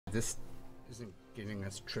This isn't getting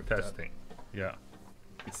us tripped Testing. up. Yeah.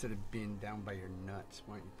 Instead of being down by your nuts,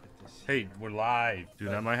 why don't you put this? Hey, we're live. Dude,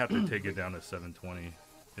 I might have to take it down to 720.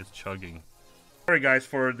 It's chugging. Sorry, guys,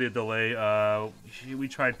 for the delay. We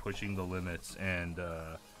tried pushing the limits, and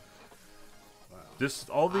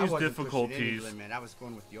all these difficulties. I was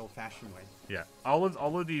going with the old-fashioned way. Yeah, all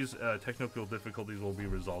of these technical difficulties will be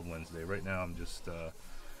resolved Wednesday. Right now, I'm just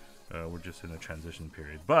we're just in a transition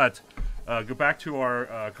period. But go back to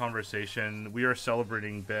our conversation. We are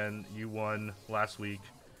celebrating, Ben. You won last week,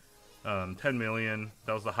 10 million.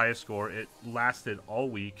 That was the highest score. It lasted all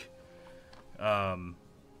week.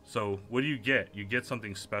 So what do you get? You get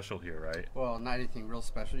something special here, right? Well, not anything real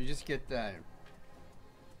special. You just get the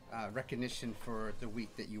recognition for the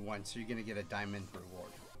week that you won. So you're gonna get a diamond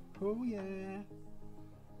reward. Oh yeah.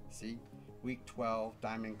 See, week 12,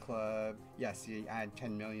 Diamond Club. Yeah, see, I had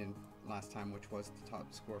 10 million last time, which was the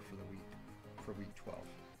top score for the week, for week 12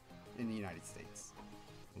 in the United States.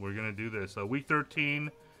 We're gonna do this. Week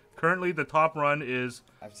 13. Currently, the top run is.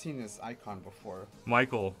 I've seen this icon before.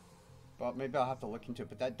 Michael. Well, maybe I'll have to look into it,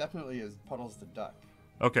 but that definitely is Puddles the Duck.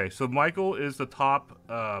 Okay, so Michael is the top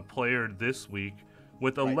player this week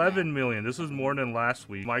with 11 million. This is more than last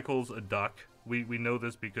week. Michael's a duck. We know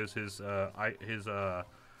this because his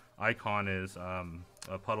icon is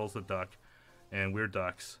Puddles the Duck, and we're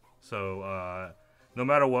ducks. So no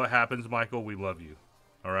matter what happens, Michael, we love you.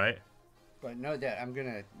 All right? But know that I'm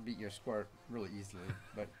gonna beat your score really easily,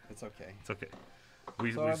 but it's okay. It's okay.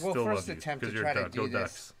 We So still we'll love first you attempt because to you're try a to duck. do Go this.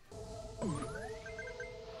 Ducks.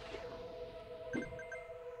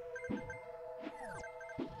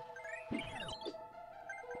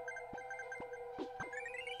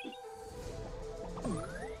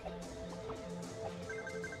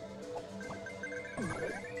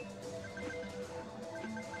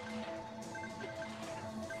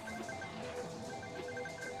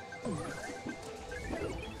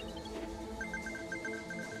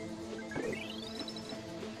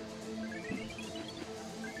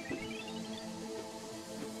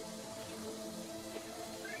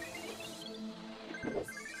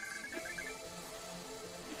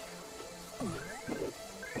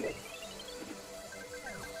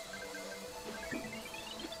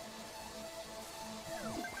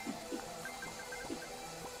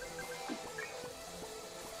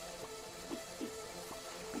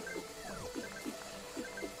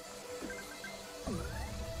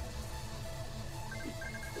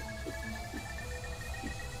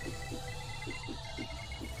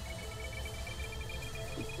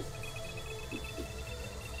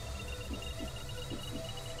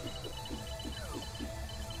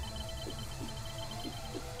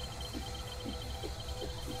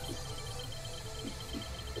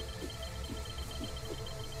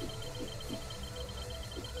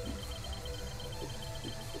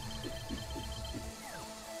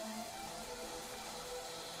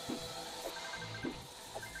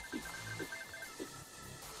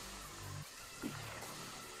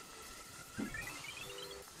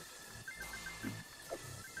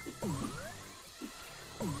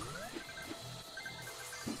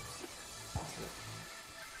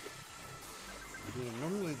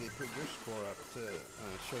 Normally they put your score up to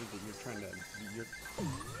show that you're trying to beat your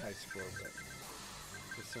high score, but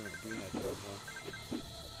guess they're not doing that though, huh?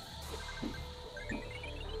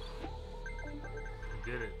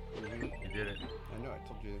 You did it. You did it. I know, I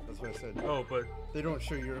told you. That's what I said. Oh, but They don't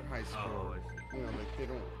show your high score. Oh, I see. You know, like they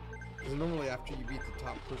don't. Because normally after you beat the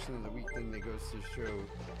top person of the week, then it goes to show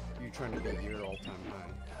you trying to beat your all-time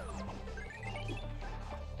high.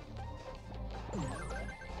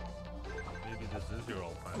 maybe this is your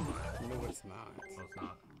all-time high. No, it's not. No, it's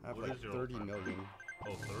not. I have What like is your 30 all-time? million.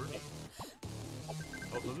 Oh, 30?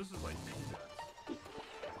 Oh, so this is like peanuts.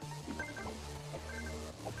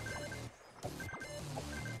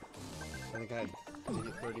 I think I had to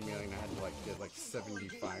get 30 million. I had to like get like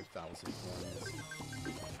 75,000 coins.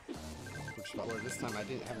 Which felt weird. This time I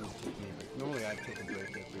didn't have to take any break. Normally I'd take a break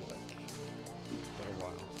every like little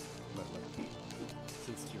while, but like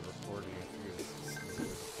since you're recording, I figured this was a way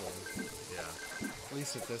to play. Yeah. At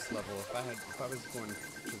least at this level, if I was going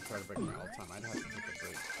to try to break my all time, I'd have to take a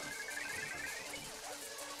break.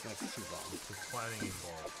 That's too long. It's planning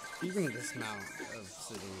involved. Even this amount of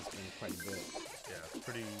sitting has been quite a bit. Yeah, it's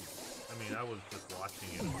pretty. I mean, I was just watching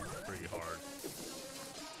it. It was pretty hard.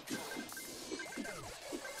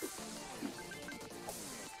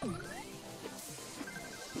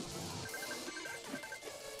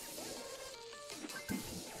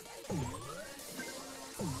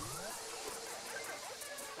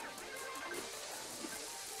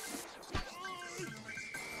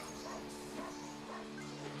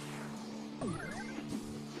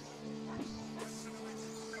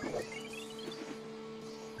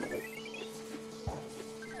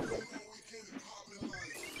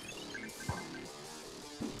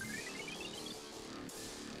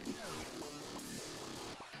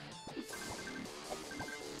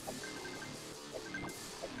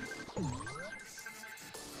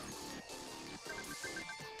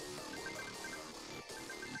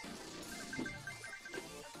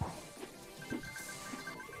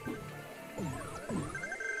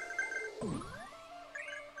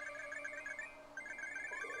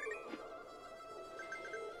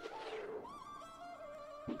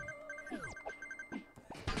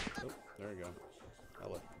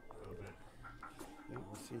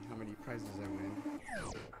 prizes I win.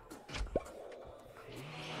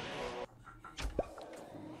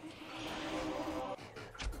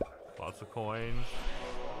 Lots of coins.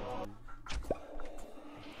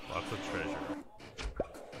 Lots of treasure.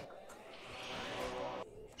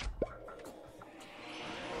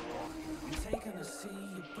 Taking a seat,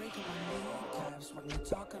 you're breaking my kneecaps. When you're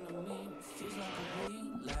talking to me, it feels like a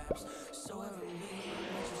relapse. So heavenly,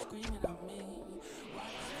 what you screaming at me? Why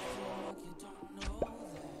does it feel like you don't know that?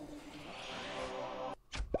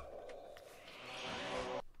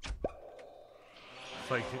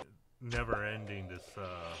 It's like never ending, this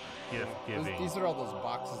gift giving. These are all those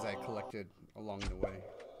boxes I collected along the way.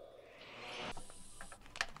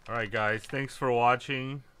 Alright guys, thanks for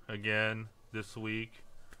watching again this week.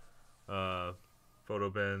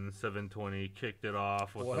 PhotoBen 720 kicked it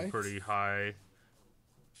off with a pretty high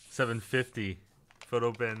 750.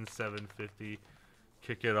 PhotoBen 750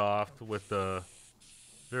 kick it off with a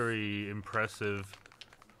very impressive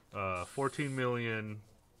 14 million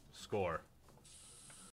score.